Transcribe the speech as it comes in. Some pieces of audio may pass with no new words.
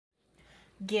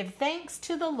Give Thanks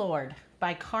to the Lord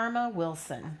by Karma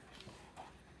Wilson.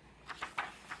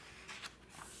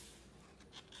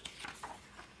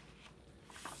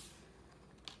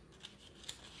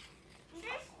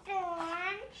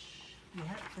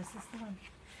 Yep, this is the one.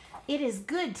 It is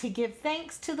good to give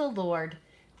thanks to the Lord.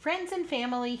 Friends and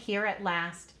family here at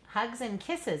last. Hugs and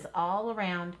kisses all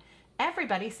around.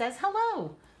 Everybody says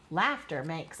hello. Laughter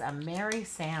makes a merry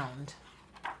sound.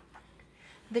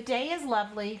 The day is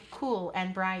lovely, cool,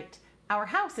 and bright. Our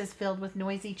house is filled with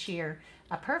noisy cheer.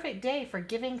 A perfect day for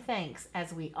giving thanks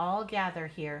as we all gather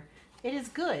here. It is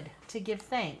good to give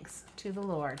thanks to the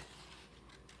Lord.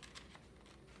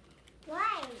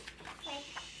 Why?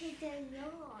 To the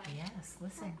Lord. Yes,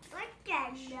 listen. What's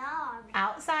the Lord?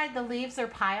 Outside, the leaves are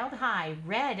piled high,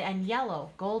 red and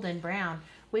yellow, golden brown.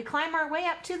 We climb our way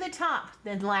up to the top,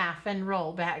 then laugh and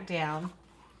roll back down.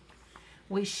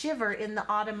 We shiver in the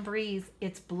autumn breeze.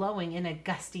 It's blowing in a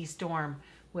gusty storm.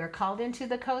 We're called into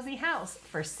the cozy house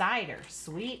for cider,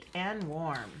 sweet and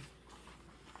warm.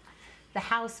 The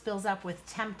house fills up with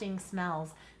tempting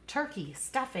smells, turkey,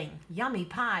 stuffing, yummy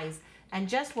pies, and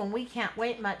just when we can't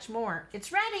wait much more,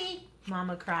 it's ready,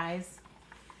 Mama cries.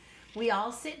 We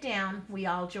all sit down, we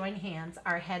all join hands,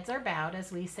 our heads are bowed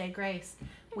as we say grace.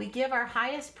 We give our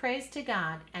highest praise to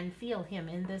God and feel Him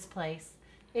in this place.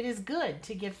 It is good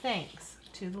to give thanks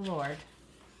to the Lord.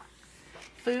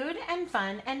 Food and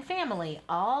fun and family,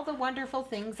 all the wonderful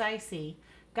things I see.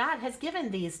 God has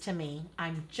given these to me.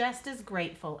 I'm just as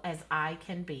grateful as I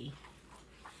can be.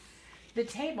 The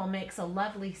table makes a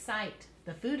lovely sight.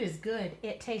 The food is good.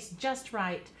 It tastes just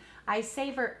right. I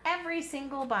savor every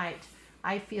single bite.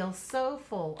 I feel so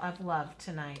full of love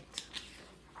tonight.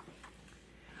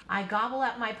 I gobble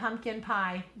up my pumpkin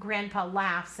pie. Grandpa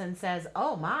laughs and says,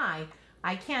 "Oh my,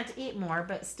 I can't eat more,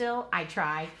 but still I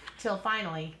try," till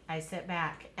finally I sit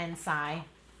back and sigh.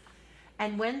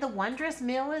 And when the wondrous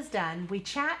meal is done, we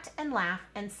chat and laugh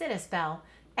and sit a spell.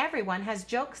 Everyone has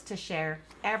jokes to share.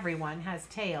 Everyone has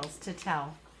tales to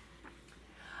tell.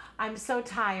 I'm so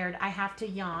tired I have to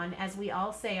yawn as we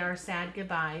all say our sad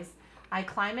goodbyes. I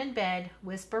climb in bed,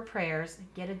 whisper prayers,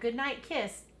 get a goodnight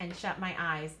kiss, and shut my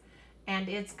eyes. And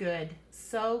it's good,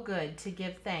 so good to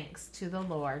give thanks to the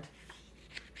Lord.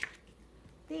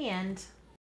 The end.